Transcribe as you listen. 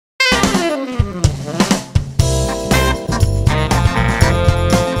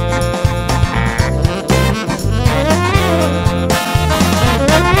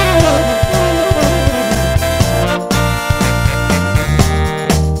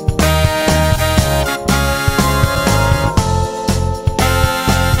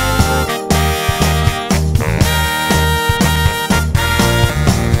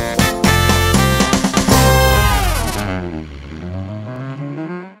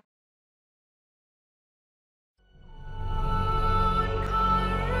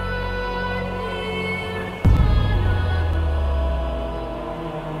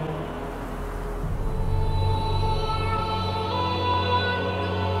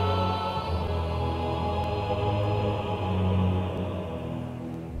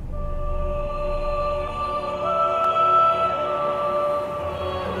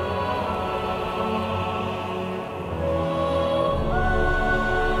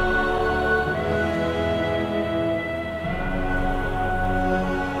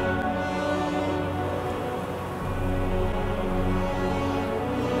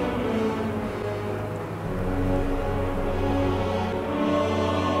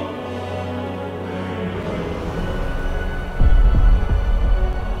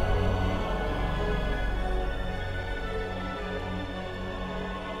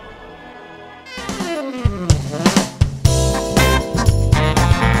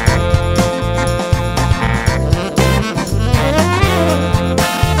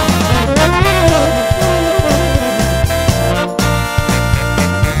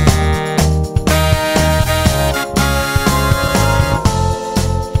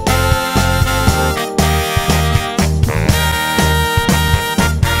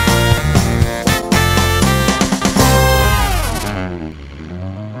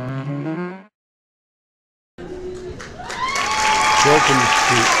Welcome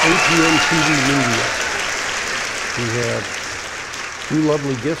to APN TV Media. We have two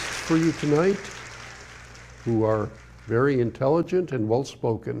lovely guests for you tonight who are very intelligent and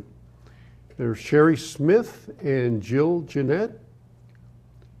well-spoken. There's Sherri Smith and Jill Janiec.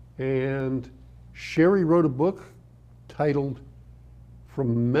 And Sherri wrote a book titled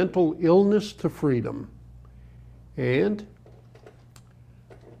From Mental Illness to Freedom. And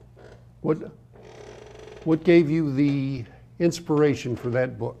what gave you the inspiration for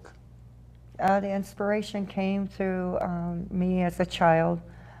that book? The inspiration came through me as a child.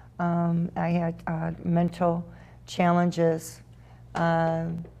 I had mental challenges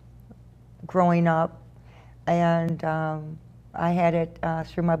growing up, and I had it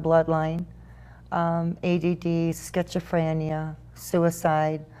through my bloodline. ADD, schizophrenia,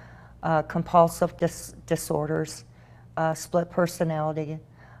 suicide, compulsive disorders, split personality,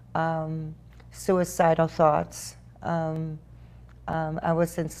 suicidal thoughts. I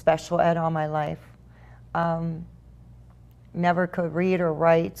was in special ed all my life. Never could read or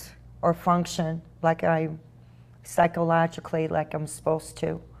write or function like psychologically like I'm supposed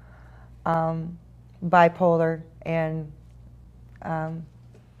to. Bipolar, and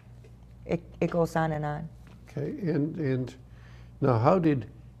it goes on and on. Okay, and now how did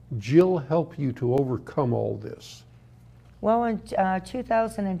Jill help you to overcome all this? Well, in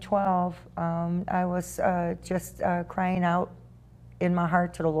 2012, I was just crying out in my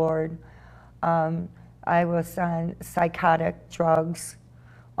heart to the Lord. I was on psychotic drugs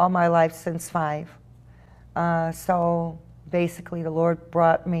all my life since 5. So basically the Lord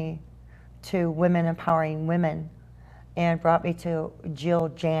brought me to Women Empowering Women and brought me to Jill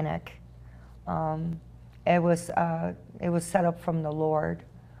Janiec. It was set up from the Lord.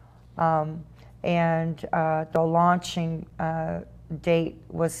 And the launching date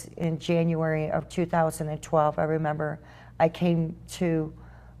was in January of 2012. I remember I came to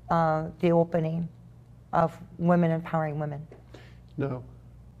the opening of Women Empowering Women. Now,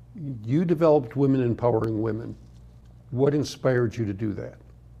 you developed Women Empowering Women. What inspired you to do that?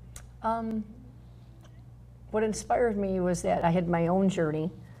 What inspired me was that I had my own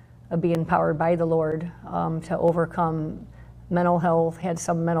journey of being empowered by the Lord to overcome mental health, had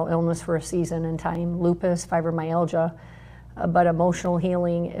some mental illness for a season in time, lupus, fibromyalgia, but emotional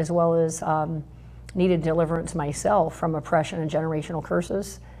healing, as well as needed deliverance myself from oppression and generational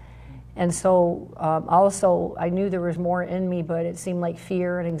curses. And so also I knew there was more in me, but it seemed like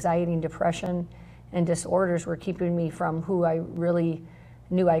fear and anxiety and depression and disorders were keeping me from who I really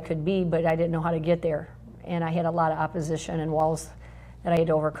knew I could be, but I didn't know how to get there. And I had a lot of opposition and walls that I had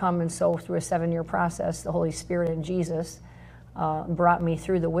to overcome. And so through a 7-year process, the Holy Spirit and Jesus brought me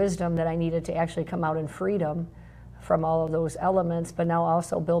through the wisdom that I needed to actually come out in freedom from all of those elements, but now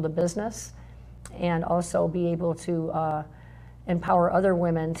also build a business and also be able to empower other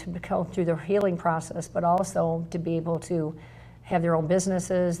women to go through their healing process, but also to be able to have their own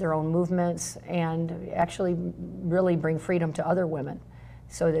businesses, their own movements, and actually really bring freedom to other women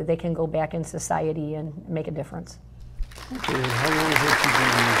so that they can go back in society and make a difference. Okay, and how long have you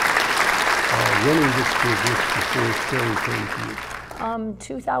been running this business before Sherri came to you?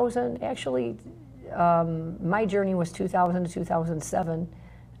 2000, actually, my journey was 2000 to 2007,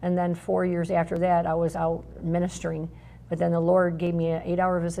 and then 4 years after that, I was out ministering. But then the Lord gave me an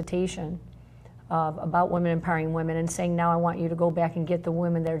 8-hour visitation about women empowering women and saying, now I want you to go back and get the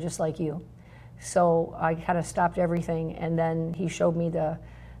women that are just like you. So I kind of stopped everything, and then he showed me the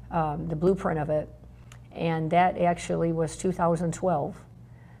blueprint of it. And that actually was 2012,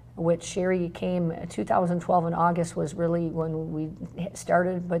 which Sherri came, 2012 in August was really when we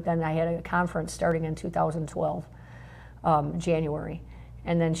started, but then I had a conference starting in 2012, January.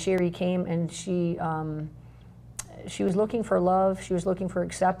 And then Sherri came, and she was looking for love, she was looking for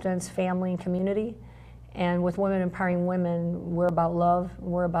acceptance, family, and community. And with Women Empowering Women, we're about love,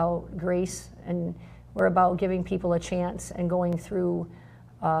 we're about grace, and we're about giving people a chance and going through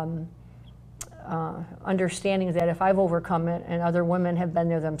understanding that if I've overcome it and other women have been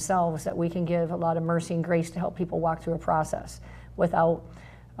there themselves, that we can give a lot of mercy and grace to help people walk through a process without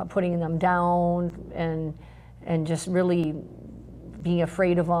putting them down and just really being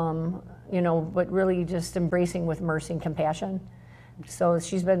afraid of them, you know, but really just embracing with mercy and compassion. So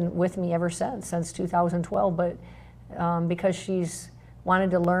she's been with me ever since 2012, but because she's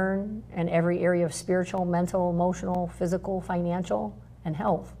wanted to learn in every area of spiritual, mental, emotional, physical, financial, and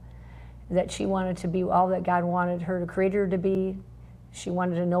health, that she wanted to be all that God wanted her to create her to be. She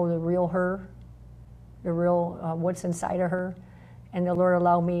wanted to know the real her, the real what's inside of her, and the Lord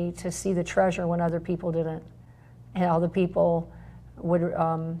allowed me to see the treasure when other people didn't, and all the people would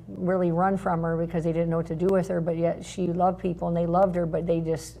really run from her because they didn't know what to do with her, but yet she loved people and they loved her, but they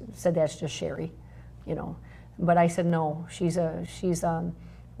just said, that's just Sherri, you know. But I said, no, she's a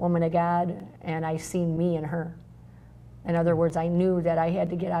woman of God, and I seen me in her. In other words, I knew that I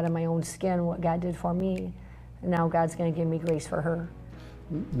had to get out of my own skin what God did for me, and now God's going to give me grace for her.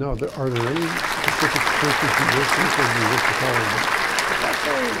 No, are there any specific churches you work with, or do you work with all of them?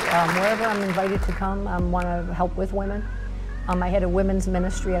 Actually, wherever I'm invited to come, I want to help with women. I had a women's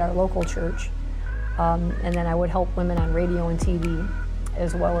ministry at our local church, and then I would help women on radio and TV,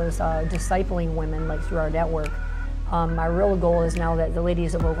 as well as discipling women like through our network. My real goal is now that the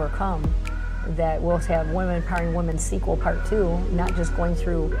ladies have overcome, that we'll have Women Empowering Women sequel part 2, not just going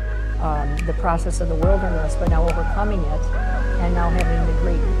through the process of the wilderness, but now overcoming it, and now having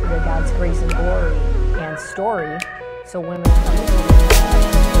the God's grace and glory and story, so women.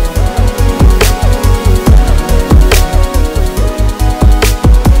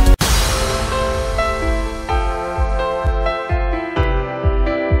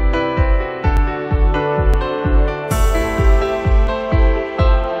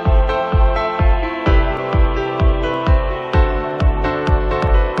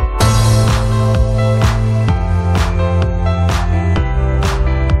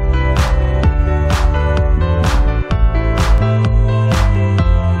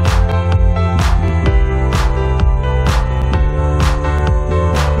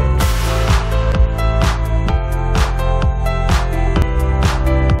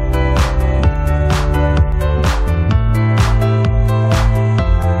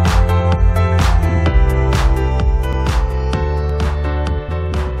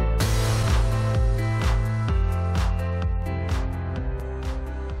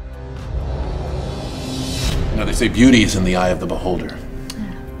 They say beauty is in the eye of the beholder.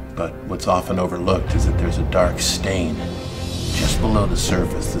 But what's often overlooked is that there's a dark stain just below the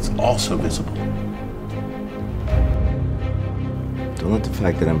surface that's also visible. Don't let the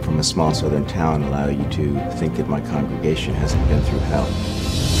fact that I'm from a small southern town allow you to think that my congregation hasn't been through hell.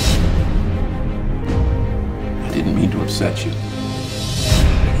 I didn't mean to upset you.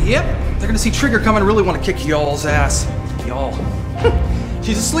 Yep, they're gonna see Trigger come and really want to kick y'all's ass. Y'all.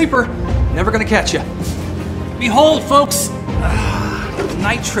 She's a sleeper, never gonna catch you. Behold, folks,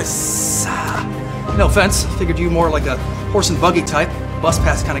 nitrous. No offense, figured you more like a horse and buggy type, bus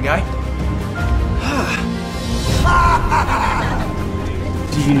pass kind of guy.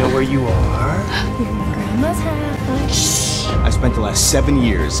 Do you know where you are? Your grandma's house. I spent the last 7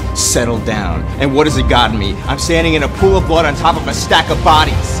 years settled down, and what has it gotten me? I'm standing in a pool of blood on top of a stack of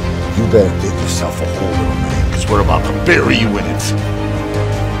bodies. You better dig yourself a hole, little man, because we're about to bury you in it.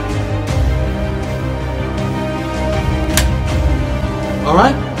 All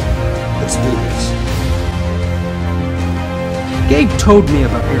right, Let's do this. Gabe told me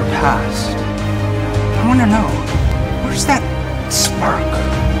about your past. I want to know, where's that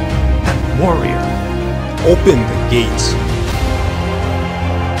Open the gates.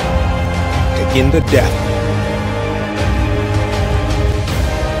 Take in the death.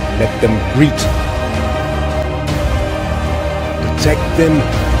 Let them greet. Protect them.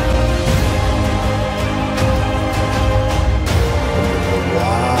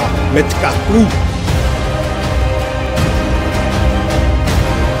 Metkapru.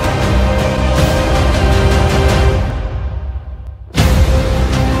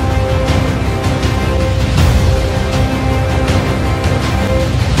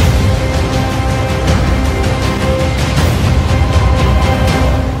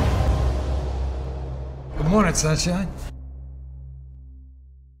 Good morning, sunshine.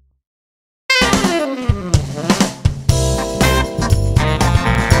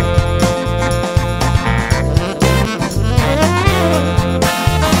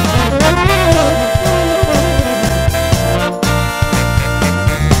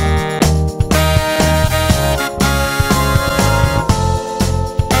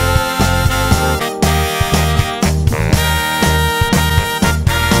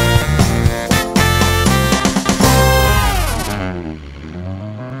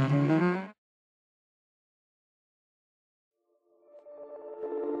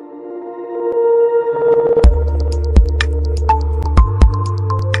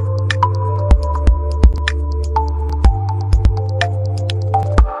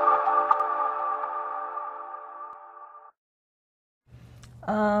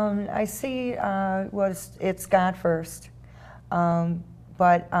 I see it's God first,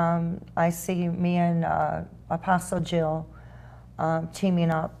 but I see me and Apostle Jill teaming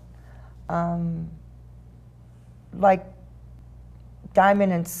up like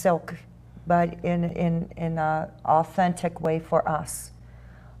diamond and silk, but in an authentic way for us.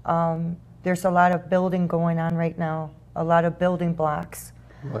 There's a lot of building going on right now, a lot of building blocks.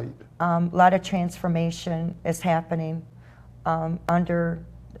 Right. A lot of transformation is happening under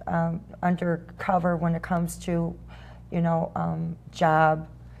cover when it comes to, job,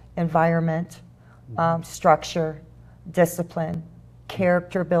 environment, structure, discipline,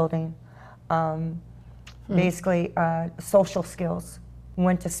 character building, basically social skills,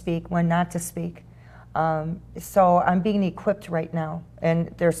 when to speak, when not to speak. So I'm being equipped right now,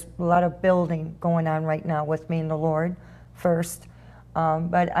 and there's a lot of building going on right now with me and the Lord first.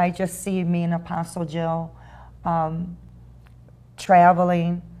 But I just see me and Apostle Jill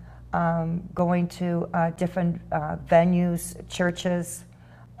traveling, going to different venues, churches,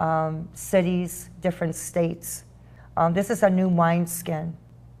 cities, different states. This is a new wineskin.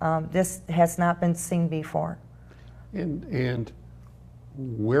 This has not been seen before. And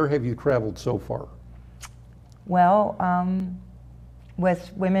where have you traveled so far? Well,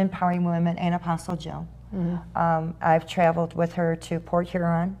 with Women Empowering Women and Apostle Jill. I've traveled with her to Port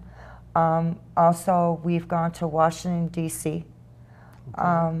Huron. Also, we've gone to Washington, D.C.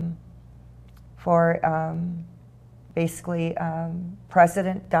 For basically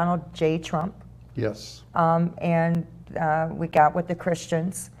President Donald J. Trump. Yes. And we got with the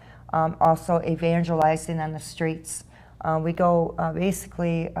Christians, also evangelizing on the streets. We go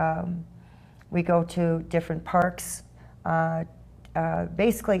we go to different parks.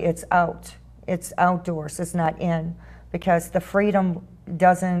 Basically, it's out. It's outdoors. It's not in, because the freedom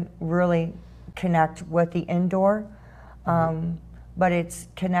doesn't really connect with the indoor, but it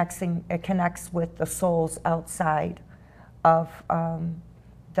connects with the souls outside of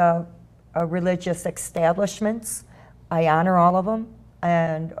the religious establishments. I honor all of them,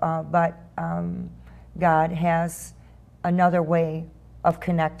 and but God has another way of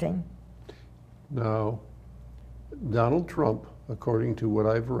connecting. Now, Donald Trump, according to what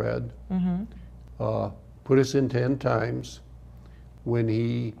I've read, put us in 10 times when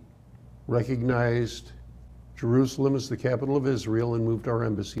he recognized Jerusalem as the capital of Israel and moved our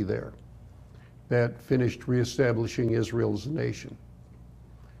embassy there. That finished reestablishing Israel as a nation.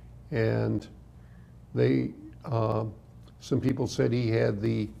 And they, some people said he had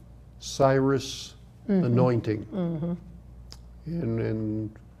the Cyrus anointing. And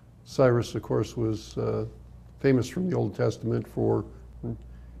Cyrus, of course, was famous from the Old Testament for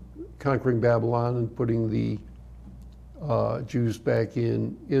conquering Babylon and putting the Jews back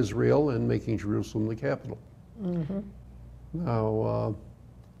in Israel and making Jerusalem the capital. Now,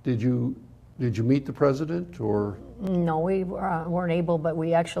 did you meet the president, or? No, we weren't able, but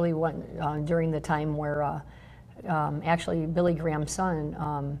we actually went during the time where actually Billy Graham's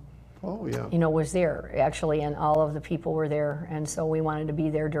son was there, actually, and all of the people were there, and so we wanted to be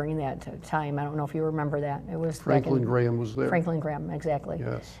there during that time. I don't know if you remember that. It was Franklin Graham was there. Franklin Graham, exactly.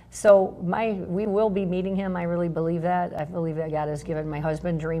 Yes. So we will be meeting him. I really believe that. I believe that God has given my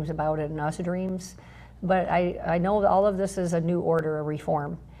husband dreams about it and us dreams. But I know that all of this is a new order, a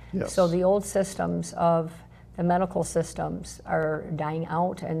reform. Yes. So the old systems of the medical systems are dying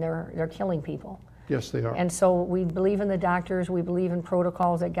out, and they're killing people. Yes, they are. And so we believe in the doctors, we believe in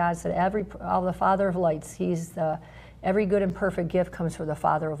protocols that God said, the Father of lights, every good and perfect gift comes from the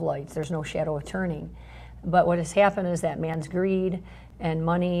Father of lights. There's no shadow of turning. But what has happened is that man's greed and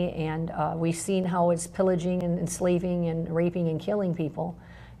money, and we've seen how it's pillaging and enslaving and raping and killing people.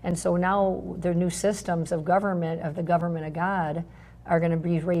 And so now the new systems of government, of the government of God, are going to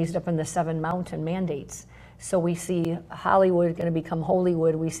be raised up in the 7 mountain mandates. So we see Hollywood going to become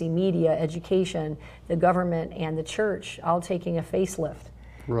Holywood. We see media, education, the government, and the church all taking a facelift.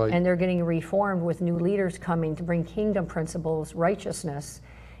 Right. And they're getting reformed with new leaders coming to bring kingdom principles, righteousness,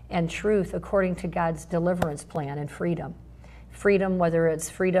 and truth according to God's deliverance plan and freedom. Freedom, whether it's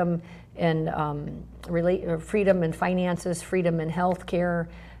freedom in freedom in finances, freedom in health care,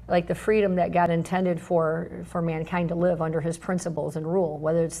 like the freedom that God intended for mankind to live under his principles and rule,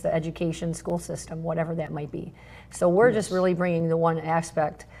 whether it's the education, school system, whatever that might be. So we're just really bringing the one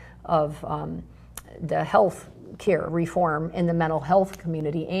aspect of the health care reform in the mental health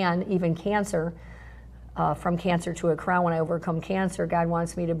community, and even cancer, from cancer to a crown. When I overcome cancer, God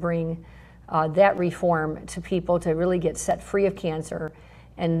wants me to bring that reform to people to really get set free of cancer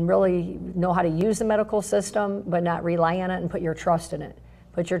and really know how to use the medical system, but not rely on it and put your trust in it.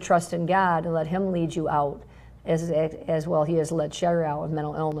 Put your trust in God and let him lead you out as well. He has led Sherri out of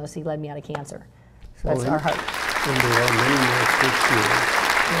mental illness. He led me out of cancer. So that's our heart. And there are many medical cures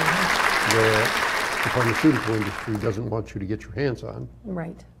that the pharmaceutical industry doesn't want you to get your hands on.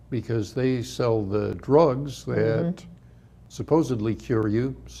 Right. Because they sell the drugs that supposedly cure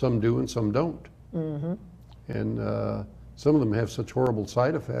you. Some do and some don't. And some of them have such horrible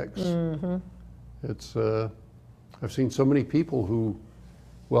side effects. It's I've seen so many people who,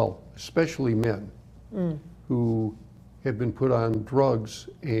 well, especially men, who have been put on drugs.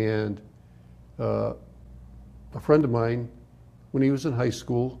 And a friend of mine, when he was in high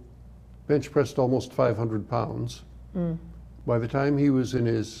school, bench pressed almost 500 pounds. By the time he was in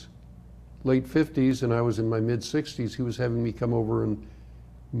his late 50s and I was in my mid 60s, he was having me come over and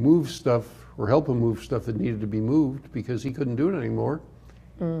move stuff or help him move stuff that needed to be moved because he couldn't do it anymore.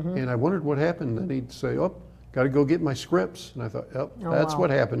 And I wondered what happened. And he'd say, oh, got to go get my scripts. And I thought, oh, that's what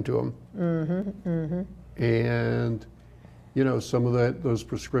happened to him. And, you know, some of those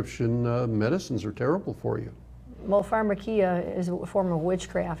prescription medicines are terrible for you. Well, pharmakia is a form of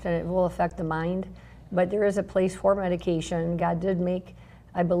witchcraft, and it will affect the mind. But there is a place for medication. God did make,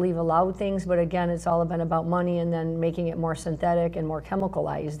 I believe, allowed things, but again, it's all been about money and then making it more synthetic and more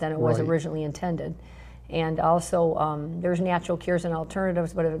chemicalized than it was originally intended. And also, there's natural cures and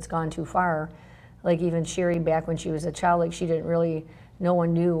alternatives, but if it's gone too far, like even Sherri back when she was a child, like she didn't really, no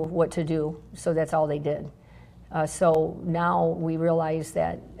one knew what to do, so that's all they did. So now we realize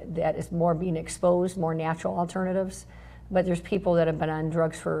that is more being exposed, more natural alternatives. But there's people that have been on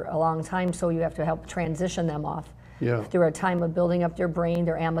drugs for a long time, so you have to help transition them off through a time of building up their brain,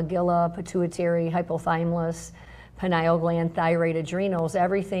 their amygdala, pituitary, hypothalamus, pineal gland, thyroid, adrenals,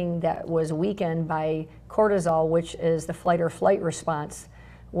 everything that was weakened by cortisol, which is the fight or flight response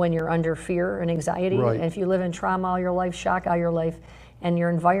when you're under fear and anxiety. And if you live in trauma all your life, shock all your life, and your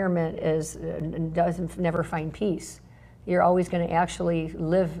environment doesn't never find peace, you're always going to actually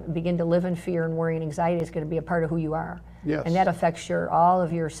begin to live in fear and worry, and anxiety is going to be a part of who you are. And that affects all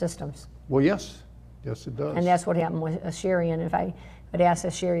of your systems. Well, yes. Yes, it does. And that's what happened with Sherri. And if I would ask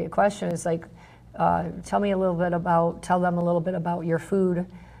Sherri a question, it's like, tell them a little bit about your food,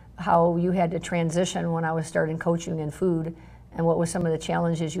 how you had to transition when I was starting coaching in food, and what was some of the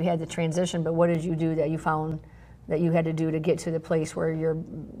challenges you had to transition, but what did you do that you found that you had to do to get to the place where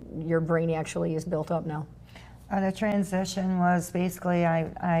your brain actually is built up now? The transition was basically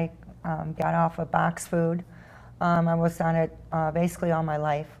I got off of box food. I was on it basically all my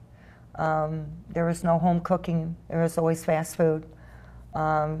life. There was no home cooking. There was always fast food.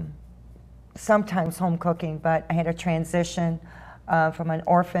 Sometimes home cooking, but I had a transition from an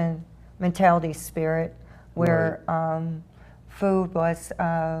orphan mentality spirit where food was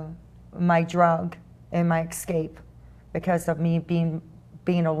my drug and my escape because of me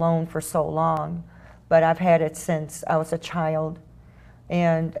being alone for so long. But I've had it since I was a child,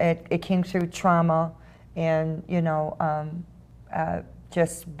 and it came through trauma and, you know,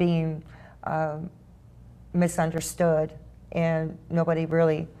 just being misunderstood, and nobody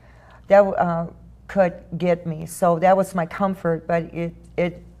really could get me. So that was my comfort, but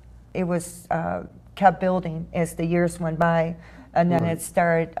it was kept building as the years went by, and then it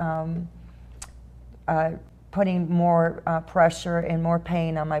started putting more pressure and more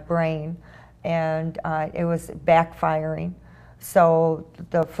pain on my brain. and it was backfiring. So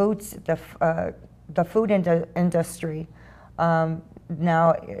the food industry,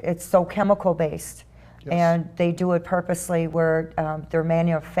 now it's so chemical based, and they do it purposely where they're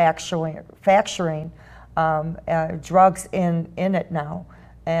manufacturing drugs in it now,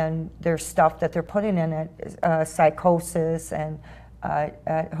 and there's stuff that they're putting in it, psychosis and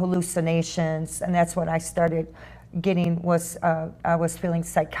hallucinations, and that's what I started getting. Was I was feeling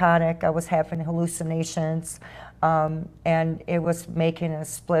psychotic, I was having hallucinations, and it was making a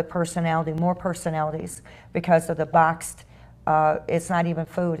split personality, more personalities, because of the boxed. It's not even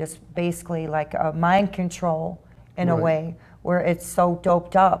food, it's basically like a mind control in a way, where it's so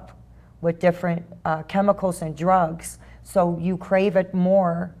doped up with different chemicals and drugs, so you crave it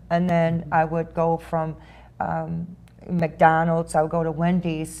more. And then I would go from McDonald's, I would go to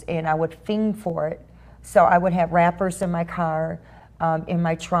Wendy's, and I would fiend for it. So I would have wrappers in my car, in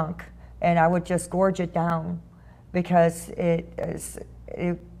my trunk, and I would just gorge it down, because it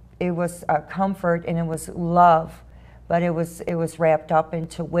was a comfort and it was love, but it was wrapped up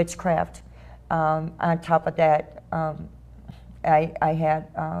into witchcraft. On top of that, I had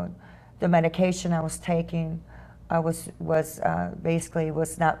the medication I was taking. Was basically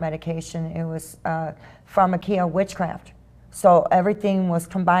was not medication. It was pharmakia witchcraft. So everything was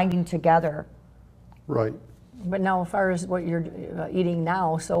combining together. Right. But now, as far as what you're eating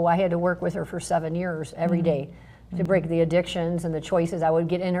now, so I had to work with her for 7 years every day to break the addictions and the choices. I would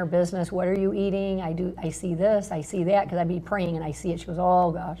get in her business. What are you eating? I see this, I see that, because I'd be praying and I see it. She goes,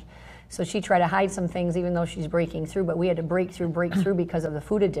 oh gosh. So she tried to hide some things, even though she's breaking through. But we had to break through because of the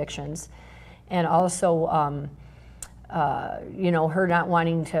food addictions, and also, you know, her not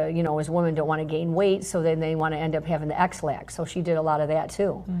wanting to, you know, as women don't want to gain weight, so then they want to end up having the X-lax. So she did a lot of that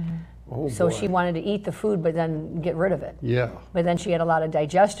too. Oh, so boy. she wanted to eat the food, but then get rid of it. Yeah. But then she had a lot of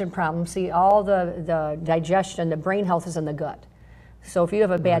digestion problems. See, all the digestion, the brain health is in the gut. So if you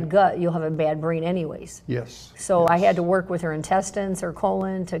have a bad gut, you'll have a bad brain anyways. Yes. So I had to work with her intestines, her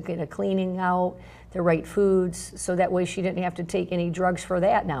colon, to get a cleaning out, the right foods, so that way she didn't have to take any drugs for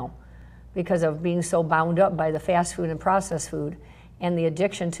that now, because of being so bound up by the fast food and processed food and the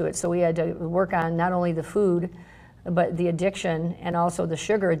addiction to it. So we had to work on not only the food, but the addiction, and also the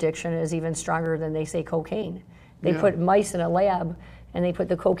sugar addiction is even stronger than, they say, cocaine. They put mice in a lab, and they put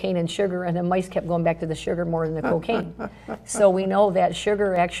the cocaine and sugar, and the mice kept going back to the sugar more than the cocaine. So we know that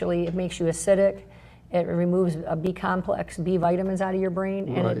sugar actually, it makes you acidic, it removes a B complex, B vitamins out of your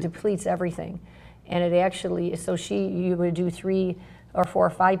brain, and it depletes everything. And it actually, so you would do 3 or 4 or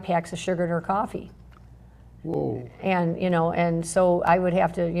 5 packs of sugar in her coffee. Whoa. And, you know, and so I would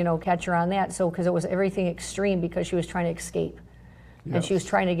have to, you know, catch her on that. So, because it was everything extreme, because she was trying to escape. And she was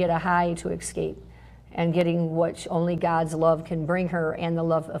trying to get a high to escape, and getting what only God's love can bring her, and the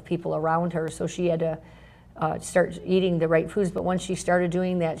love of people around her. So she had to start eating the right foods. But once she started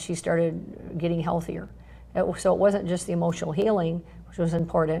doing that, she started getting healthier. So it wasn't just the emotional healing, which was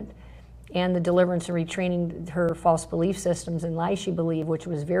important, and the deliverance and retraining her false belief systems and lies she believed, which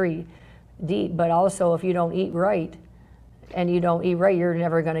was very deep. But also, if you don't eat right, you're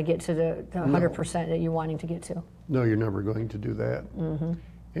never going to get to the 100% that you're wanting to get to. No, you're never going to do that.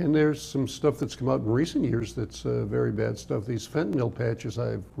 And there's some stuff that's come out in recent years that's very bad stuff. These fentanyl patches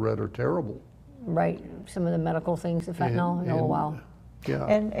I've read are terrible. Right. Some of the medical things, the fentanyl, oh wow. Yeah.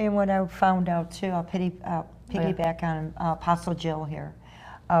 And what I found out too, I'll piggyback on Apostle Jill here.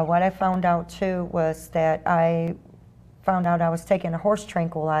 What I found out too was that I found out I was taking a horse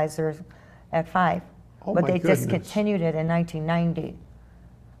tranquilizer at 5, but they discontinued it in 1990.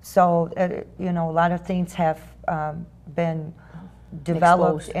 So, you know, a lot of things have been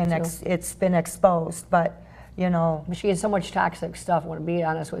developed and it's been exposed, but, you know. She has so much toxic stuff, I want to be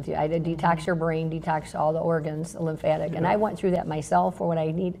honest with you. I did detox your brain, detox all the organs, the lymphatic, and I went through that myself for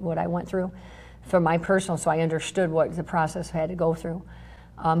what I went through for my personal, so I understood what the process I had to go through.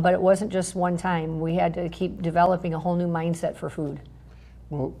 But it wasn't just one time. We had to keep developing a whole new mindset for food.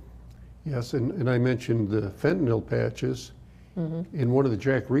 Well, yes, and I mentioned the fentanyl patches. In one of the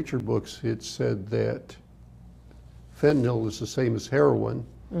Jack Reacher books, it said that fentanyl is the same as heroin,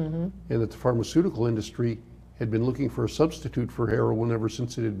 and that the pharmaceutical industry had been looking for a substitute for heroin ever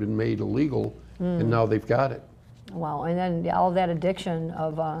since it had been made illegal, and now they've got it. Wow, and then all that addiction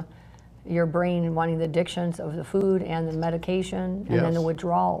of your brain wanting the addictions of the food and the medication, and then the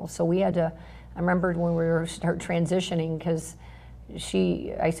withdrawal. So we had to, I remember when we were start transitioning, because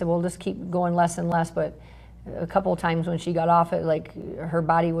I said, well, just keep going less and less, but a couple of times when she got off it, like her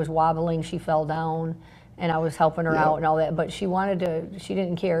body was wobbling, she fell down, and I was helping her out and all that, but she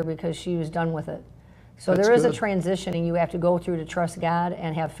didn't care because she was done with it. So That's there is a good. transitioning you have to go through to trust God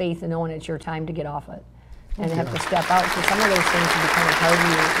and have faith in knowing it's your time to get off it. And have to step out. So some of those things can become a part of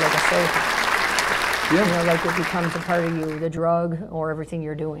you, like a soul tie. Yeah. You know, like it becomes a part of you, the drug or everything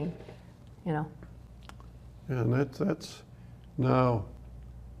you're doing, you know. And that's now,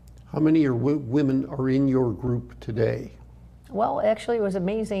 how many women are in your group today? Well, actually, it was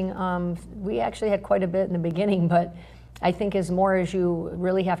amazing. We actually had quite a bit in the beginning, but I think as more as you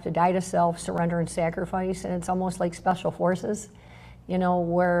really have to die to self, surrender and sacrifice, and it's almost like special forces, you know,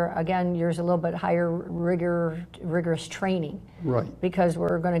 where again, there's a little bit higher rigorous training. Right. Because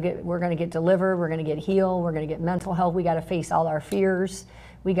we're going to get delivered, we're going to get healed, we're going to get mental health, we got to face all our fears,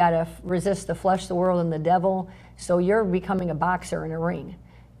 we got to resist the flesh, the world, and the devil. So you're becoming a boxer in a ring. You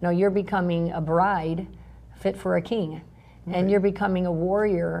know, you're becoming a bride fit for a king. Right. And you're becoming a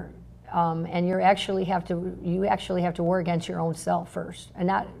warrior, and you actually have to war against your own self first, and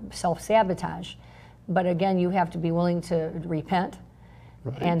not self-sabotage. But again, you have to be willing to repent.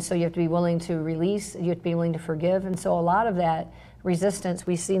 Right. And so you have to be willing to release, you have to be willing to forgive. And so a lot of that resistance,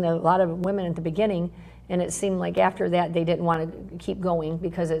 we've seen a lot of women at the beginning, and it seemed like after that they didn't want to keep going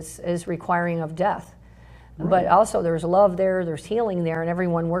because it's requiring of death. Right. But also there's love there, there's healing there, and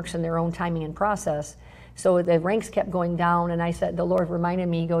everyone works in their own timing and process. So the ranks kept going down, and I said, the Lord reminded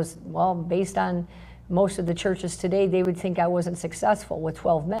me, he goes, well, based on most of the churches today, they would think I wasn't successful with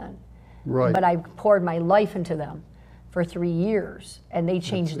 12 men. Right. But I poured my life into them for 3 years, and they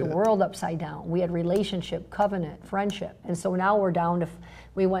changed the world upside down. We had relationship, covenant, friendship. And so now we're down to,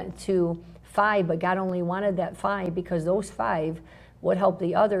 we went to 5, but God only wanted that 5 because those 5 would help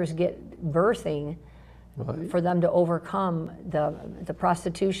the others get birthing for them to overcome the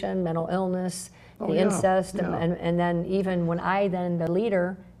prostitution, mental illness, the incest, and then even when the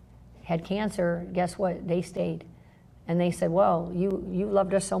leader, had cancer, guess what? They stayed. And they said, well, you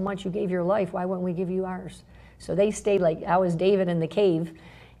loved us so much, you gave your life, why wouldn't we give you ours? So they stayed. Like I was David in the cave,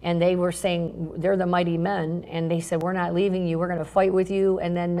 and they were saying, they're the mighty men, and they said, we're not leaving you, we're going to fight with you.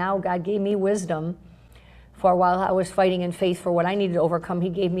 And then now God gave me wisdom for while I was fighting in faith for what I needed to overcome. He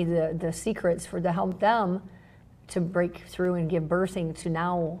gave me the secrets to help them to break through and give birthing to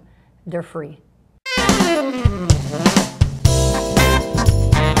now they're free.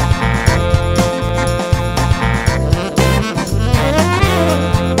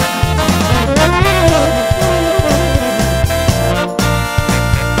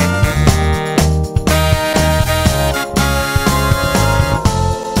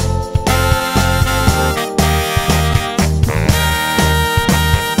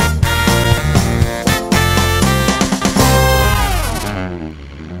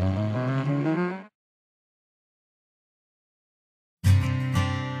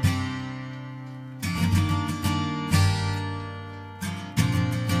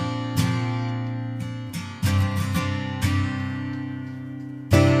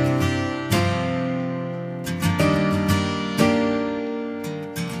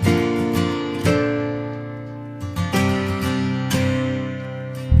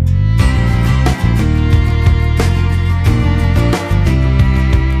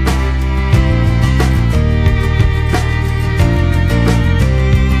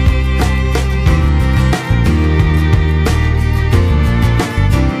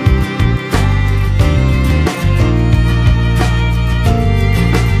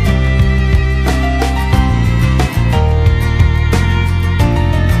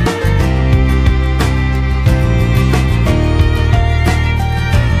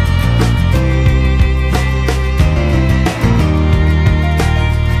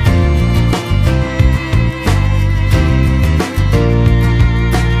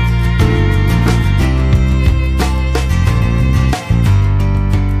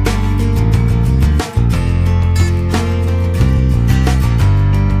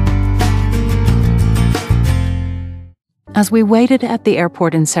 As we waited at the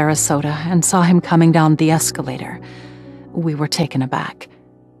airport in Sarasota and saw him coming down the escalator, we were taken aback.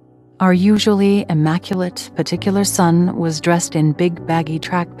 Our usually immaculate, particular son was dressed in big baggy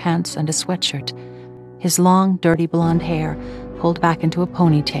track pants and a sweatshirt, his long, dirty blonde hair pulled back into a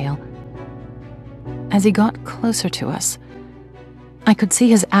ponytail. As he got closer to us, I could see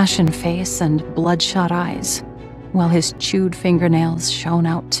his ashen face and bloodshot eyes, while his chewed fingernails shone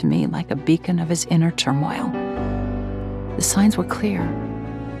out to me like a beacon of his inner turmoil. The signs were clear.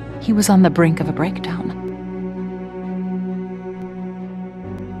 He was on the brink of a breakdown.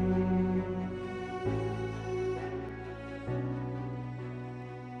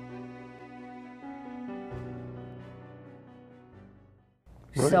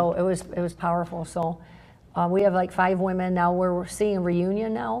 So it was powerful. So we have like 5 women now. We're seeing a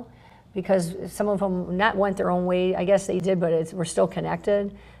reunion now. because some of them not went their own way. I guess they did, but we're still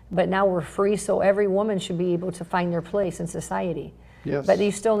connected. But now we're free, so every woman should be able to find their place in society. Yes. But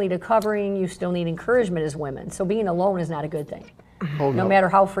you still need a covering, you still need encouragement as women. So being alone is not a good thing. Oh, no matter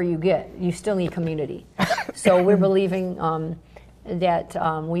how free you get, you still need community. So we're believing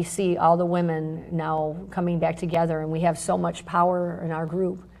that we see all the women now coming back together, and we have so much power in our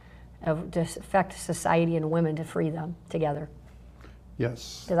group to affect society and women to free them together.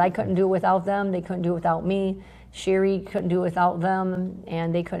 Yes. Because I couldn't do it without them, they couldn't do it without me. Sherri couldn't do it without them,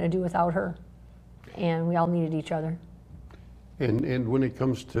 and they couldn't do it without her. And we all needed each other. And when it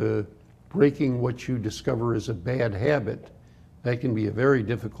comes to breaking what you discover is a bad habit, that can be a very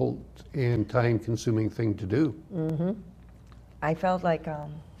difficult and time-consuming thing to do. Mm-hmm. I felt like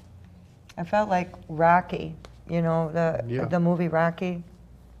Rocky, you know, the movie Rocky,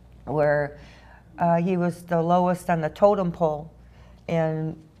 where he was the lowest on the totem pole,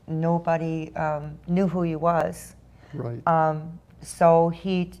 and nobody knew who he was. Right. So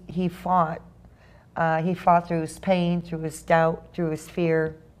he fought. He fought through his pain, through his doubt, through his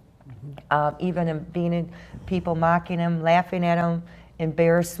fear, even in being in people mocking him, laughing at him,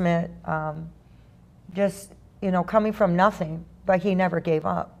 embarrassment, just, you know, coming from nothing, but he never gave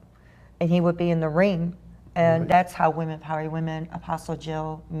up. And he would be in the ring, and that's how women, Power Women, Apostle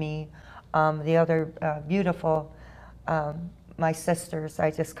Jill, me, the other beautiful, my sisters, I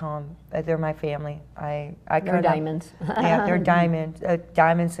just call them, they're my family. They're diamonds. Yeah, they're diamonds,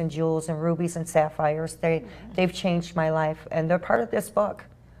 diamonds and jewels and rubies and sapphires. They've changed my life, and they're part of this book.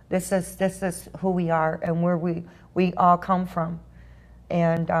 This is who we are and where we all come from.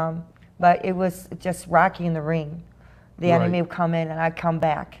 And but it was just Rocky in the ring. The enemy would come in and I'd come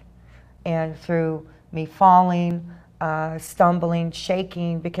back, and through me falling, stumbling,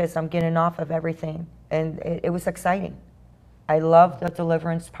 shaking, because I'm getting off of everything, and it was exciting. I loved the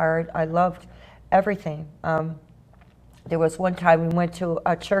deliverance part. I loved everything. There was one time we went to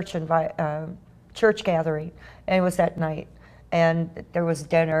a church church gathering, and it was at night, and there was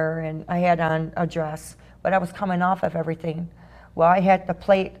dinner, and I had on a dress, but I was coming off of everything. Well, I had the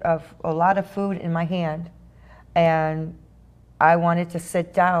plate of a lot of food in my hand, and I wanted to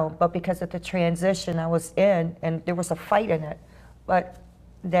sit down, but because of the transition I was in, and there was a fight in it, but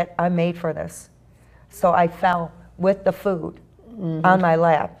that I made for this. So I fell with the food on my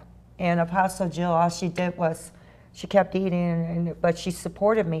lap. And Apostle Jill, all she did was, she kept eating, but she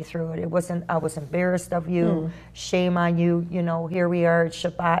supported me through it. It wasn't, I was embarrassed of you, shame on you, you know, here we are at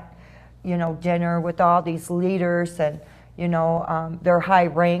Shabbat, you know, dinner with all these leaders, and, you know, their high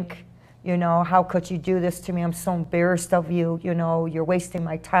rank, you know, how could you do this to me? I'm so embarrassed of you, you know, you're wasting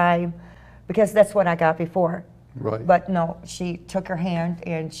my time, because that's what I got before. Right. But no, she took her hand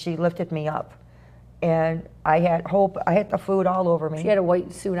and she lifted me up. And I had hope. I had the food all over me. She had a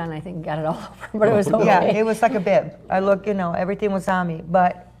white suit on, I think, got it all over, but it was okay. Yeah, it was like a bib. I looked, you know, everything was on me.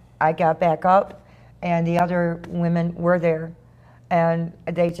 But I got back up, and the other women were there, and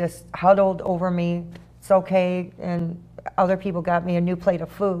they just huddled over me. It's okay, and other people got me a new plate of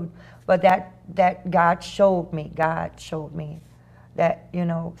food. But that God showed me that, you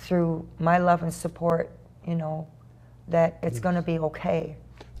know, through my love and support, you know, that it's going to be okay.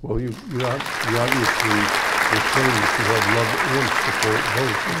 Well, you obviously were trained to have love and support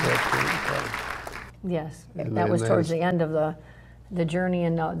both at that point in time. Yes, that was towards the end of the journey,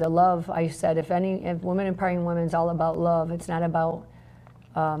 and the love. I said, if Women Empowering Women is all about love, it's not about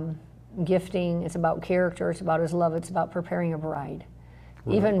gifting, it's about character, it's about His love, it's about preparing a bride.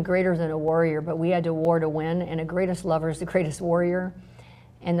 Right. Even greater than a warrior, but we had to war to win, and the greatest lover is the greatest warrior.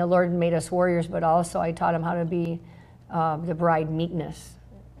 And the Lord made us warriors, but also I taught him how to be the bride, meekness.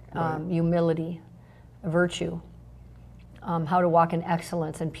 Humility, virtue, how to walk in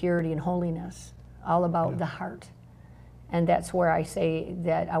excellence and purity and holiness, all about the heart. And that's where I say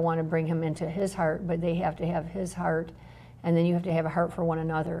that I want to bring him into his heart, but they have to have his heart, and then you have to have a heart for one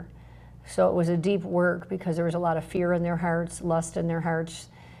another. So it was a deep work, because there was a lot of fear in their hearts, lust in their hearts.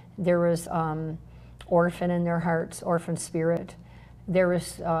 There was orphan in their hearts, orphan spirit. There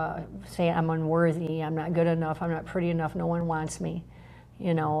was saying, I'm unworthy, I'm not good enough, I'm not pretty enough, no one wants me.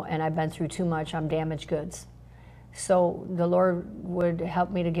 You know, and I've been through too much, I'm damaged goods. So the Lord would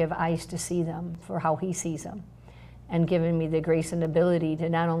help me to give eyes to see them for how He sees them, and giving me the grace and ability to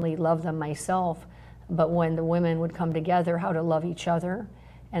not only love them myself, but when the women would come together, how to love each other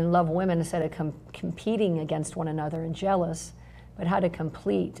and love women instead of competing against one another and jealous, but how to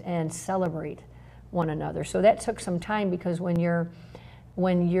complete and celebrate one another. So that took some time, because when you're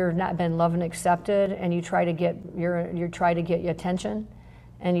not been loved and accepted, and you try to get your attention,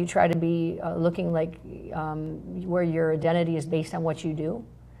 and you try to be looking like where your identity is based on what you do,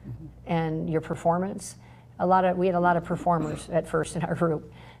 and your performance. We had a lot of performers at first in our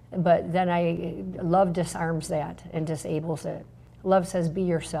group, but then love disarms that and disables it. Love says, be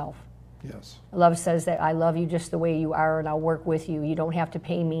yourself. Yes. Love says that I love you just the way you are, and I'll work with you. You don't have to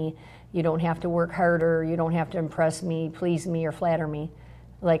pay me. You don't have to work harder. You don't have to impress me, please me, or flatter me.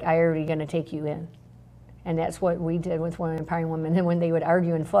 Like, I already going to take you in. And that's what we did with Women Empowering Women. And when they would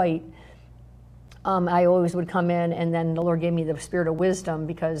argue and fight, I always would come in, and then the Lord gave me the spirit of wisdom,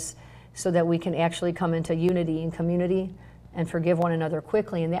 so that we can actually come into unity and community and forgive one another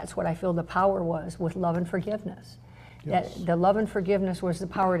quickly. And that's what I feel the power was with love and forgiveness. Yes. That the love and forgiveness was the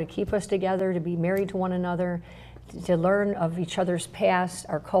power to keep us together, to be married to one another, to learn of each other's past,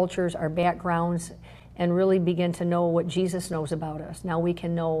 our cultures, our backgrounds, and really begin to know what Jesus knows about us. Now we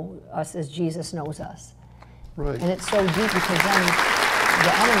can know us as Jesus knows us. Right. And it's so deep because then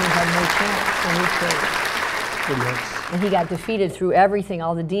the enemy had no chance when we prayed. And he got defeated through everything,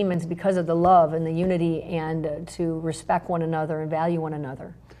 all the demons, because of the love and the unity and to respect one another and value one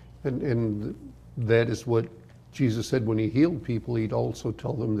another. And that is what Jesus said when he healed people. He'd also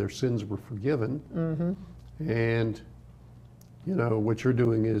tell them their sins were forgiven. Mm-hmm. And, you know, what you're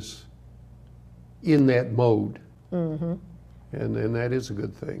doing is in that mode. Mm-hmm. And that is a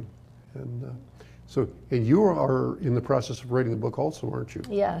good thing. And and you are in the process of writing the book also, aren't you?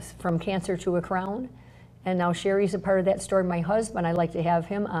 Yes, From Cancer to a Crown. And now Sherri's a part of that story. My husband, I'd like to have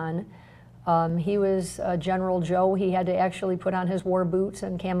him on. He was General Joe. He had to actually put on his war boots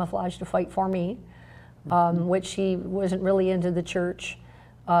and camouflage to fight for me, which he wasn't really into the church.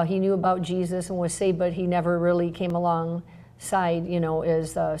 He knew about Jesus and was saved, but he never really came alongside, you know,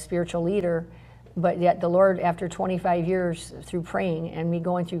 as a spiritual leader. But yet the Lord, after 25 years through praying and me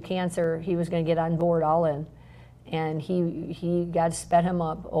going through cancer, he was going to get on board all in. And God sped him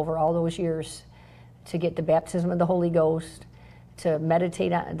up over all those years to get the baptism of the Holy Ghost, to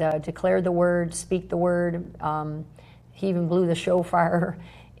meditate, declare the word, speak the word. He even blew the shofar,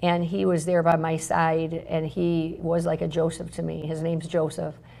 and he was there by my side, and he was like a Joseph to me. His name's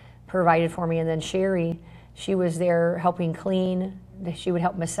Joseph, provided for me. And then Sherri, she was there helping clean. She would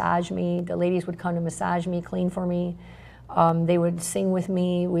help massage me. The ladies would come to massage me, clean for me. They would sing with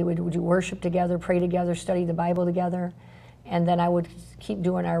me. We would do worship together, pray together, study the Bible together. And then I would keep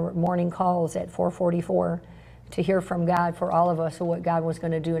doing our morning calls at 4:44 to hear from God for all of us, of what God was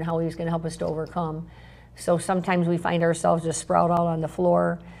going to do and how he was going to help us to overcome. So sometimes we find ourselves just sprout out on the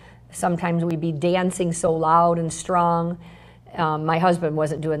floor. Sometimes we'd be dancing so loud and strong. My husband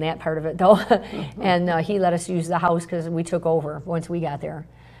wasn't doing that part of it, though. And he let us use the house because we took over once we got there.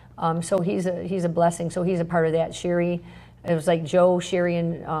 So he's a blessing. So he's a part of that. Sherri, it was like Joe, Sherri,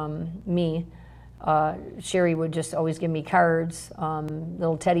 and me. Sherri would just always give me cards,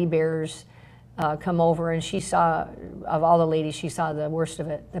 little teddy bears, come over, and she saw, of all the ladies, she saw the worst of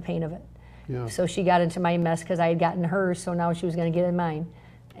it, the pain of it. Yeah. So she got into my mess because I had gotten hers, so now she was going to get in mine.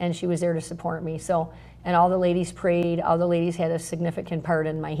 And she was there to support me. So, and all the ladies prayed, all the ladies had a significant part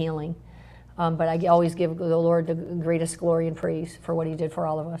in my healing. But I always give the Lord the greatest glory and praise for what he did for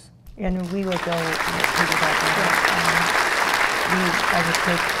all of us. And we would go I would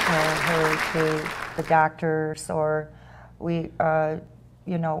take her to the doctors, or we,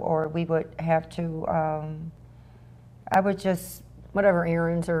 you know, or we would have to, I would just, whatever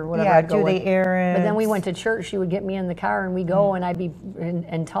errands or whatever. Yeah, I'd go do with. the errands. But then we went to church. She would get me in the car and we go, and I'd be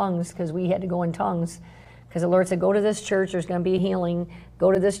in tongues because we had to go in tongues. Because the Lord said, go to this church, there's going to be a healing.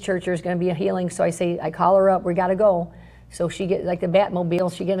 Go to this church, there's going to be a healing. So I call her up, we got to go. So she get like the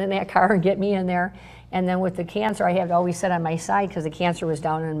Batmobile, she get in that car and get me in there. And then with the cancer, I had to always sit on my side because the cancer was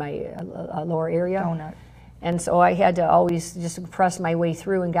down in my lower area. Donut. And so I had to always just press my way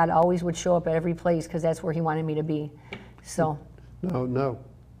through, and God always would show up at every place because that's where he wanted me to be. So. No.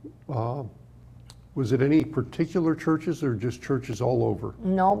 Was it any particular churches or just churches all over?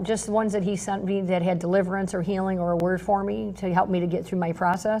 No, just the ones that he sent me that had deliverance or healing or a word for me to help me to get through my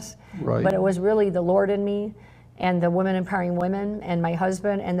process. Right. But it was really the Lord in me and the Women Empowering Women and my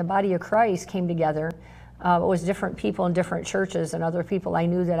husband and the body of Christ came together. It was different people in different churches and other people I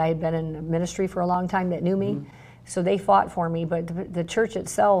knew that I had been in ministry for a long time that knew me. So they fought for me. But the church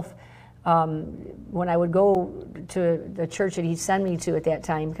itself, when I would go to the church that he'd send me to at that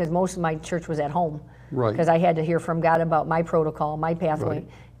time, because most of my church was at home, right? Because I had to hear from God about my protocol, my pathway, right.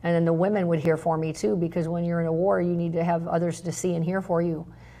 And then the women would hear for me too, because when you're in a war, you need to have others to see and hear for you.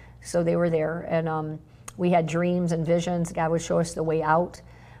 So they were there, and we had dreams and visions. God would show us the way out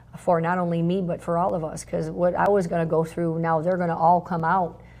for not only me, but for all of us, because what I was going to go through, now they're going to all come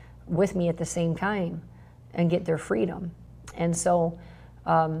out with me at the same time and get their freedom. And so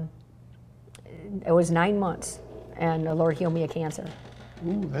it was 9 months, and the Lord healed me of cancer.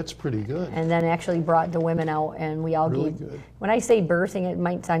 Ooh, that's pretty good. And then actually brought the women out, and we all Really gave. good. When I say birthing, it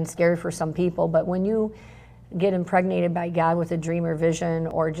might sound scary for some people, but when you get impregnated by God with a dream or vision,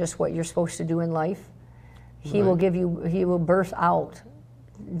 or just what you're supposed to do in life, He will give you. He will birth out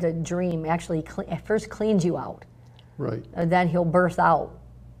the dream. Actually, first cleans you out. Right. And then He'll birth out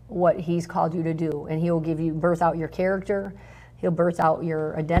what He's called you to do, and He'll give you birth out your character. He'll birth out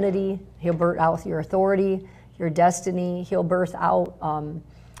your identity. He'll birth out your authority, your destiny. He'll birth out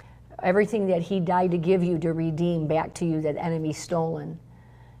everything that He died to give you, to redeem back to you that the enemy's stolen.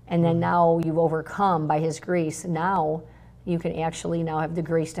 And then now you've overcome by His grace. Now you can actually now have the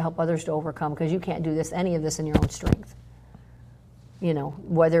grace to help others to overcome, because you can't do any of this in your own strength. You know,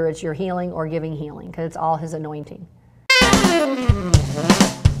 whether it's your healing or giving healing, because it's all His anointing.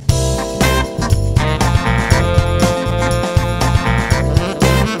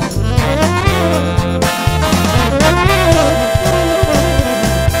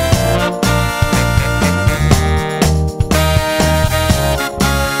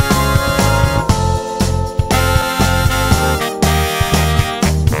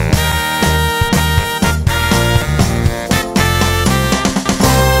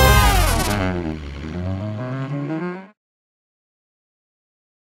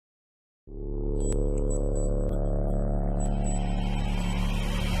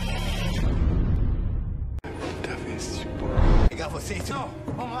 Pegar vocês? Não,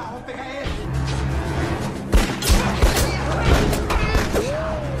 vamos lá, vamos pegar ele.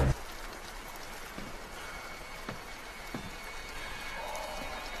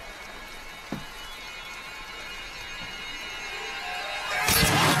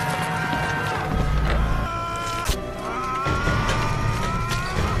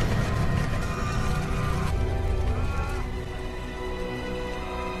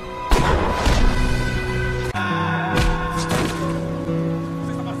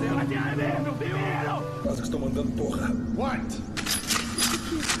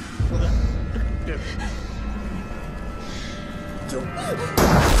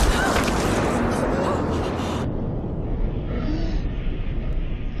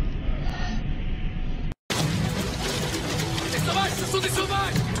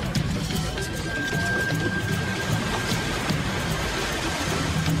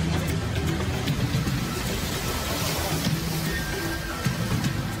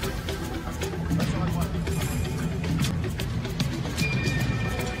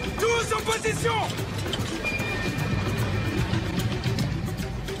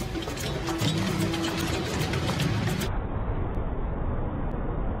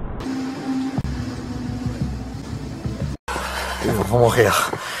 Eu vou morrer,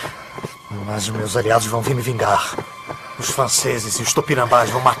 mas os meus aliados vão vir me vingar. Os franceses e os tupinambás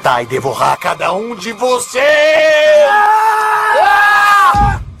vão matar e devorar cada um de vocês!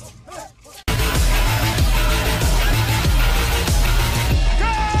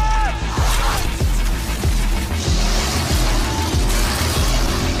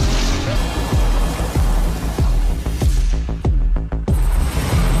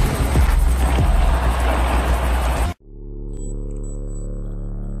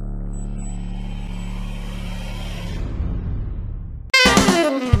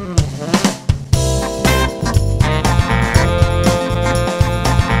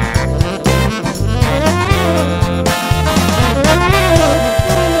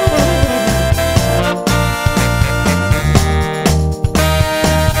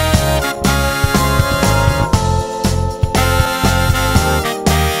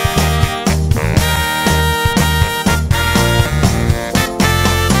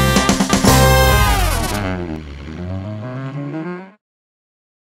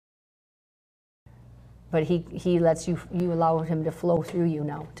 But he lets you allow Him to flow through you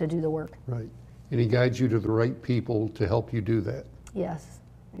now to do the work. Right. And He guides you to the right people to help you do that. Yes.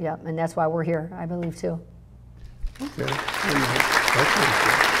 Yeah, and that's why we're here, I believe, too. Okay. That's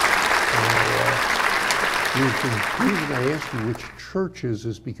the reason I asked you which churches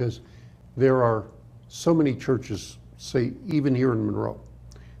is because there are so many churches, say, even here in Monroe.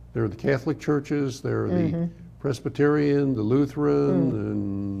 There are the Catholic churches, there are the Presbyterian, the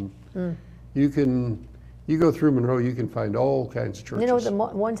Lutheran, and you go through Monroe, you can find all kinds of churches. You know, the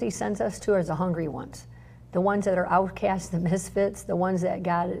ones He sends us to are the hungry ones. The ones that are outcasts, the misfits, the ones that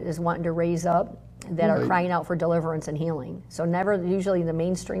God is wanting to raise up, that are crying out for deliverance and healing. So never usually the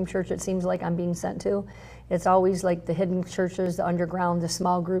mainstream church, it seems like I'm being sent to. It's always like the hidden churches, the underground, the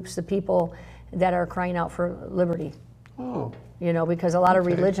small groups, the people that are crying out for liberty. Oh. You know, because a lot of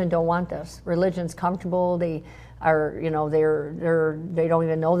religion don't want this. Religion's comfortable. They are, you know, they don't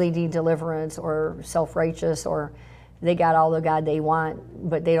even know they need deliverance, or self-righteous, or they got all the God they want,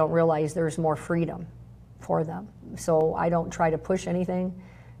 but they don't realize there's more freedom for them. So I don't try to push anything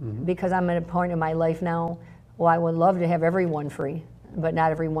because I'm at a point in my life now, well, I would love to have everyone free, but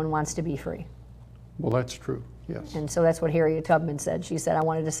not everyone wants to be free. Well, that's true, yes. And so that's what Harriet Tubman said. She said, I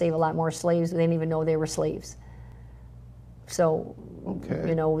wanted to save a lot more slaves. They didn't even know they were slaves. So,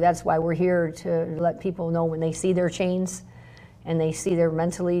 you know, that's why we're here, to let people know when they see their chains and they see they're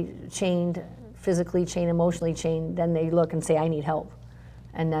mentally chained, physically chained, emotionally chained, then they look and say, I need help.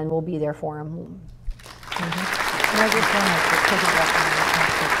 And then we'll be there for them.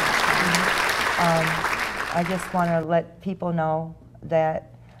 I just want to let people know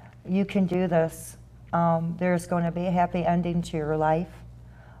that you can do this. There's going to be a happy ending to your life.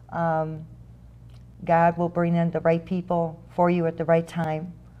 God will bring in the right people for you at the right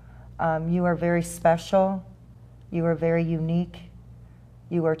time. You are very special. You are very unique.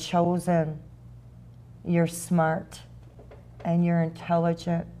 You are chosen. You're smart. And you're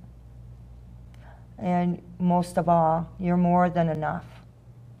intelligent. And most of all, you're more than enough.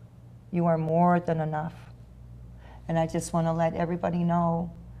 You are more than enough. And I just want to let everybody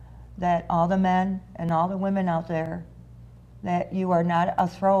know that all the men and all the women out there, that you are not a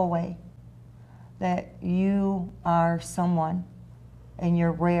throwaway, that you are someone, and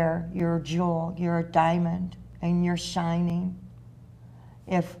you're rare, you're a jewel, you're a diamond, and you're shining.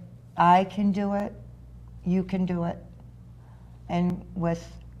 If I can do it, you can do it. And with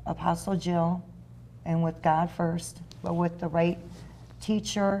Apostle Jill, and with God first, but with the right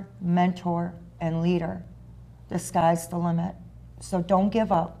teacher, mentor, and leader, the sky's the limit. So don't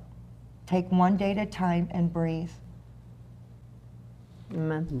give up. Take one day at a time and breathe.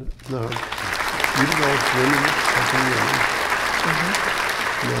 Amen. No, you know it's women helping women.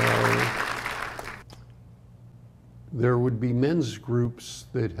 Now, there would be men's groups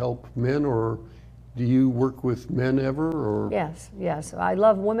that help men, or do you work with men ever? Or? Yes, yes. I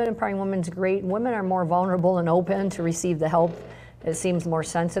love Women Empowering Women's great. Women are more vulnerable and open to receive the help. It seems more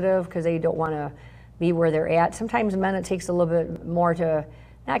sensitive because they don't want to be where they're at. Sometimes men, it takes a little bit more to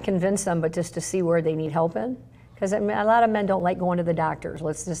not convince them, but just to see where they need help in. Because a lot of men don't like going to the doctors.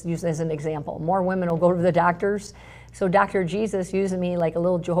 Let's just use as an example. More women will go to the doctors. So Dr. Jesus uses me like a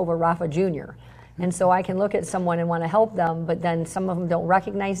little Jehovah Rapha Jr. And so I can look at someone and want to help them, but then some of them don't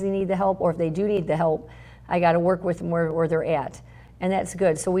recognize they need the help, or if they do need the help, I got to work with them where they're at. And that's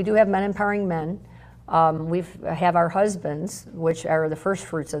good. So we do have Men Empowering Men. We have our husbands, which are the first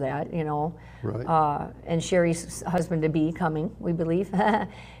fruits of that, you know. Right. And Sherri's husband-to-be coming, we believe.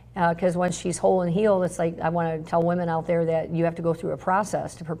 Because once she's whole and healed, it's like I want to tell women out there that you have to go through a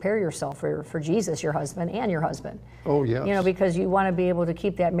process to prepare yourself for Jesus, your husband, and your husband. Oh, yes. You know, because you want to be able to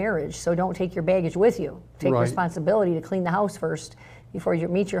keep that marriage, so don't take your baggage with you. Take responsibility to clean the house first before you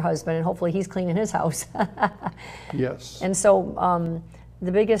meet your husband, and hopefully he's cleaning his house. Yes. And so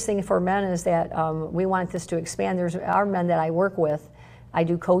the biggest thing for men is that we want this to expand. There's our men that I work with. I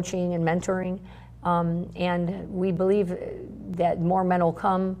do coaching and mentoring. And we believe that more men will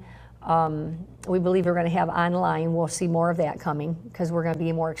come. We believe we're going to have online. We'll see more of that coming because we're going to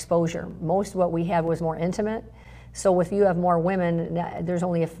be more exposure. Most of what we had was more intimate. So if you have more women, there's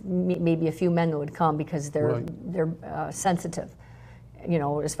only maybe a few men that would come because they're sensitive, you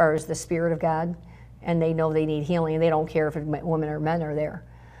know, as far as the Spirit of God, and they know they need healing. And they don't care if women or men are there.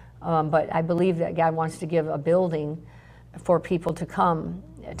 But I believe that God wants to give a building for people to come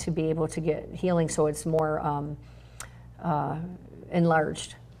to be able to get healing, so it's more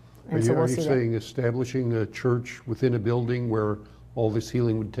enlarged. And are you saying establishing a church within a building where all this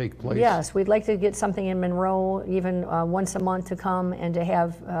healing would take place? Yes, we'd like to get something in Monroe, even once a month, to come and to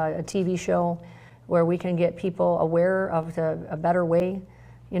have a TV show where we can get people aware of a better way,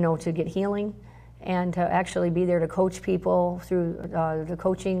 you know, to get healing, and to actually be there to coach people through the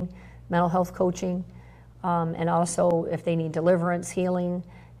coaching, mental health coaching, and also if they need deliverance, healing,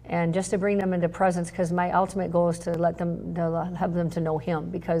 and just to bring them into presence, because my ultimate goal is to let them, to help them to know Him,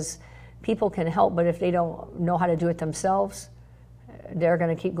 because people can help, but if they don't know how to do it themselves, they're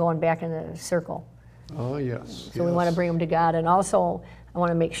going to keep going back in the circle. Oh, yes. So we want to bring them to God. And also, I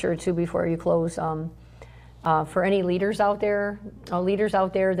want to make sure, too, before you close, for any leaders out there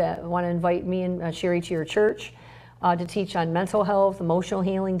that want to invite me and Sherri to your church to teach on mental health, emotional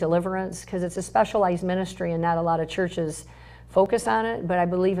healing, deliverance, because it's a specialized ministry and not a lot of churches focus on it. But I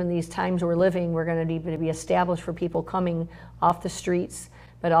believe in these times we're living, we're going to need to be established for people coming off the streets,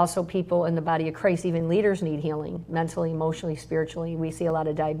 but also people in the body of Christ. Even leaders need healing, mentally, emotionally, spiritually. We see a lot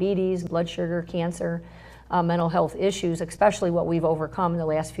of diabetes, blood sugar, cancer, mental health issues, especially what we've overcome in the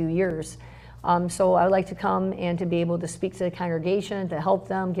last few years. So I would like to come and to be able to speak to the congregation, to help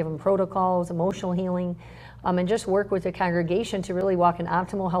them, give them protocols, emotional healing, and just work with the congregation to really walk in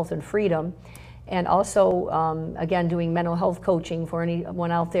optimal health and freedom. And also, again, doing mental health coaching for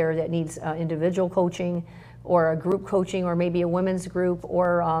anyone out there that needs individual coaching or a group coaching, or maybe a women's group,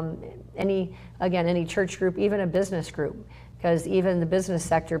 or any church group, even a business group, because even the business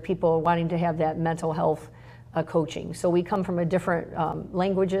sector, people are wanting to have that mental health coaching. So we come from a different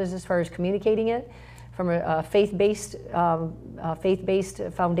languages as far as communicating it, from a faith-based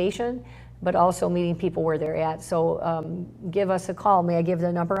foundation, but also meeting people where they're at. So give us a call. May I give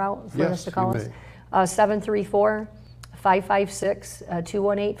the number out for us to call us?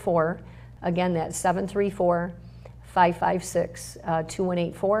 734-556-2184. Again, that's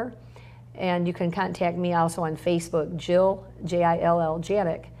 734-556-2184. And you can contact me also on Facebook, Jill, Jill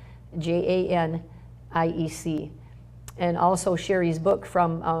Janiec, Janiec. And also Sherri's book,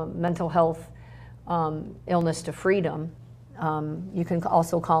 From Mental Health Illness to Freedom. You can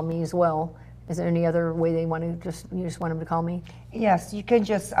also call me as well. Is there any other way they want to you just want them to call me? Yes, you can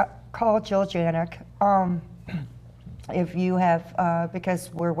just call Jill Janiec. If you have,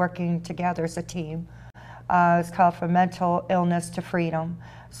 because we're working together as a team. It's called From Mental Illness to Freedom.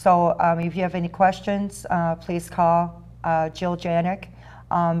 So if you have any questions, please call Jill Janiec.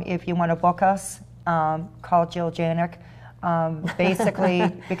 If you want to book us, call Jill Janiec. Basically,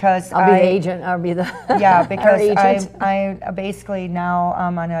 because I'll be the agent. I'll be the yeah, because agent. I basically now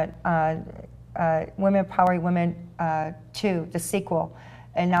I'm on a Women Empowering Women 2, the sequel,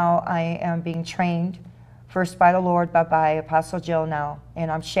 and now I am being trained first by the Lord, but by Apostle Jill now, and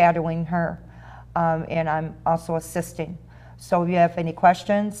I'm shadowing her, and I'm also assisting. So if you have any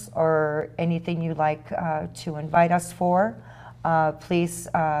questions or anything you'd like to invite us for, please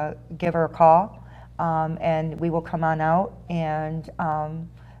give her a call. And we will come on out, and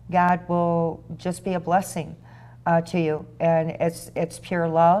God will just be a blessing to you. And it's pure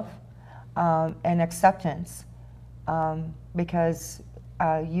love and acceptance, because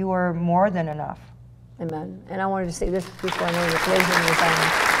you are more than enough. Amen. And I wanted to say this before I know the closing is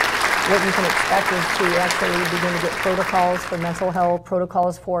what you can expect is to actually begin to get protocols for mental health,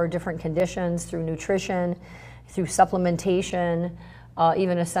 protocols for different conditions through nutrition, through supplementation,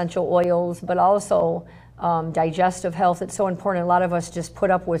 even essential oils, but also digestive health. It's so important. A lot of us just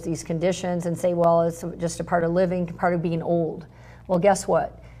put up with these conditions and say, well, it's just a part of living, part of being old. Well, guess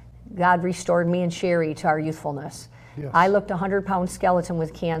what? God restored me and Sherri to our youthfulness. Yes. I looked 100-pound skeleton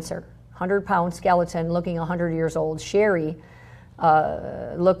with cancer, 100-pound skeleton looking 100 years old. Sherri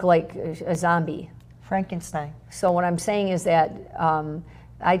looked like a zombie. Frankenstein. So what I'm saying is that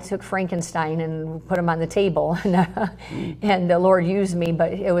I took Frankenstein and put him on the table, and the Lord used me,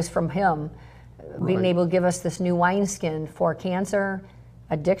 but it was from him, being able to give us this new wineskin for cancer,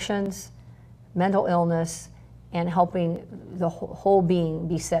 addictions, mental illness, and helping the whole being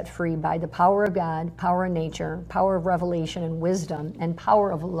be set free by the power of God, power of nature, power of revelation and wisdom, and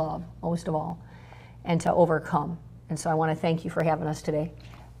power of love, most of all, and to overcome. And so I want to thank you for having us today.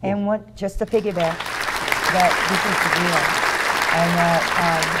 And just to piggyback, that this is real. And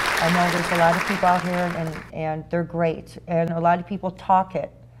I know there's a lot of people out here, and they're great, and a lot of people talk it,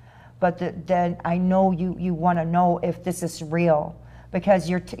 but then I know you want to know if this is real, because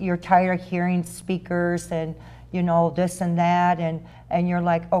you're tired of hearing speakers and this and that, and you're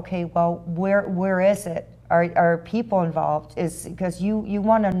like, okay, well, where is it? Are people involved? Is because you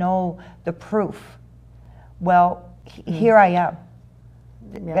want to know the proof. Well, here I am,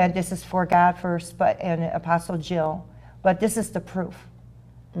 and this is for God first, and Apostle Jill. But this is the proof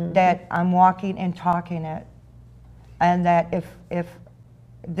that I'm walking and talking it, and that if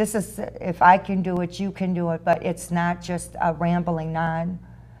I can do it, you can do it. But it's not just a rambling on,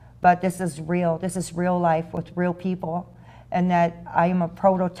 but this is real. This is real life with real people, and that I am a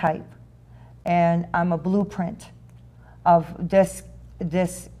prototype, and I'm a blueprint of this.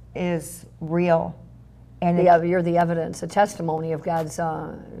 This is real. And you're the evidence, a testimony of God's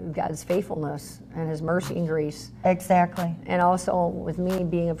faithfulness and His mercy and grace. Exactly. And also with me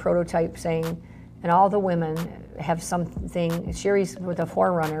being a prototype, saying, and all the women have something. Sherri's with a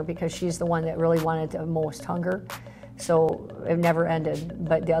forerunner because she's the one that really wanted the most hunger. So it never ended,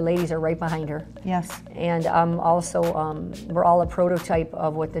 but the ladies are right behind her. Yes. And also, we're all a prototype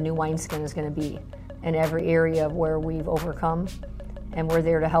of what the new wineskin is going to be in every area where we've overcome. And we're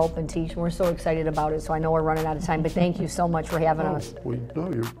there to help and teach. We're so excited about it. So I know we're running out of time, but thank you so much for having us.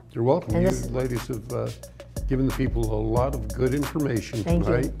 You're welcome. You ladies have given the people a lot of good information tonight.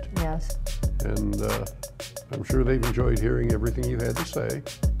 Thank you. Yes. And I'm sure they've enjoyed hearing everything you had to say.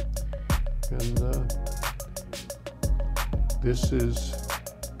 And this is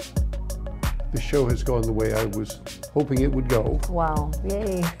the show has gone the way I was hoping it would go. Wow,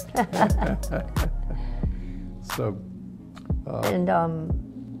 yay. So, and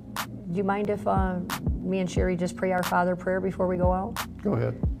do you mind if me and Sherri just pray our Father prayer before we go out? Go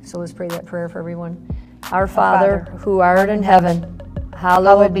ahead. So let's pray that prayer for everyone. Our Father, who art in heaven,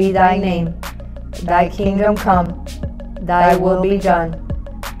 hallowed be thy name. Thy kingdom come, thy will be done,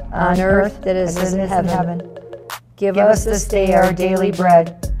 on earth as it is in heaven. Give us this day our daily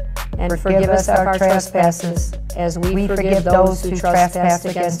bread, and forgive us our trespasses, as we forgive those who trespass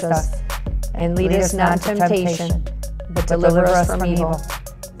against us. And lead us not into temptation, but deliver us from evil.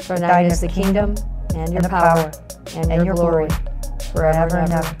 For thine is the kingdom, and your power, and your glory, forever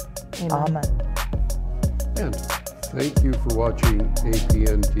and ever. Amen. And thank you for watching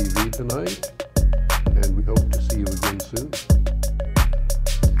APN TV tonight, and we hope to see you again soon.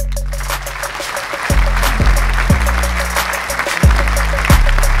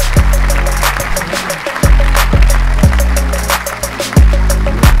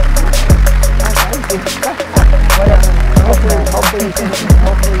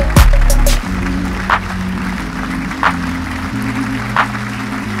 Hopefully.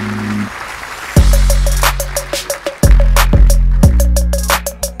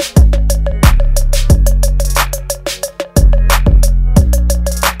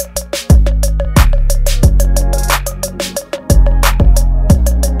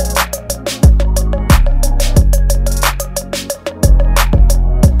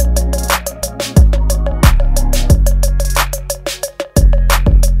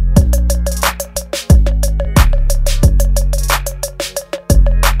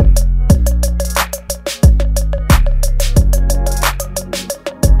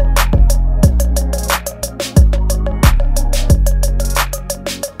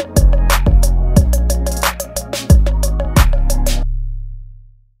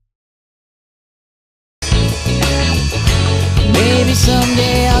 Maybe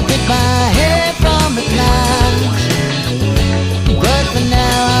someday I'll get my hair from the clouds, but for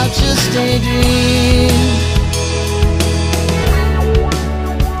now I'll just daydream.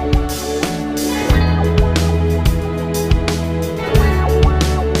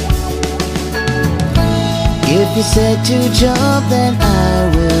 If you said to jump, then I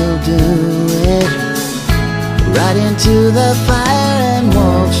will do it. Right into the fire and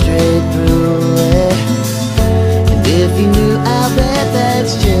walk straight through it. If you knew, I bet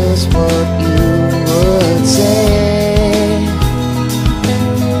that's just what you would say.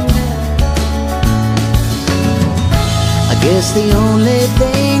 I guess the only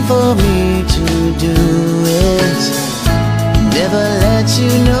thing for me to do is never let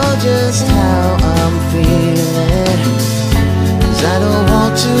you know just how I'm feeling. 'Cause I don't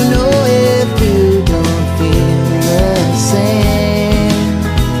want to know if you don't feel the same.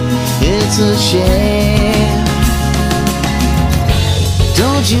 It's a shame.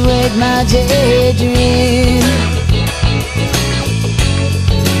 Don't you hate my daydream?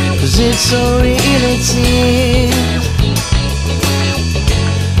 'Cause it's so real it seems.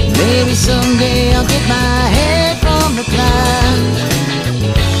 Maybe someday I'll get my head from the clouds,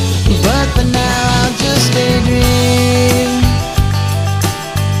 but for now I'll just daydream.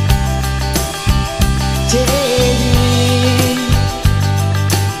 Daydream.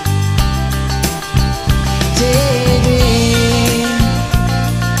 Daydream.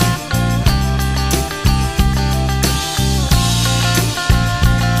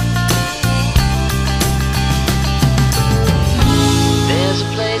 There's a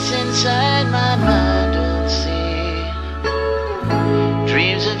place inside my mind, don't see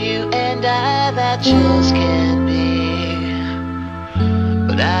dreams of you and I that just can't be,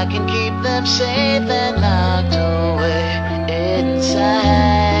 but I can keep them safe and locked away inside,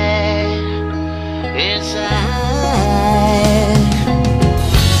 inside.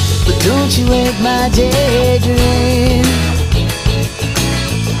 But don't you hate my daydream?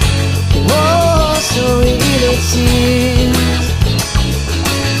 Oh, so real it seems.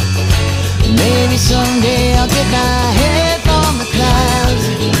 Maybe someday I'll get my head from the clouds,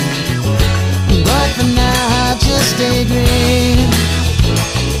 but for now I'll just daydream.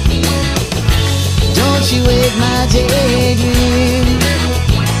 Don't you hate my daydream?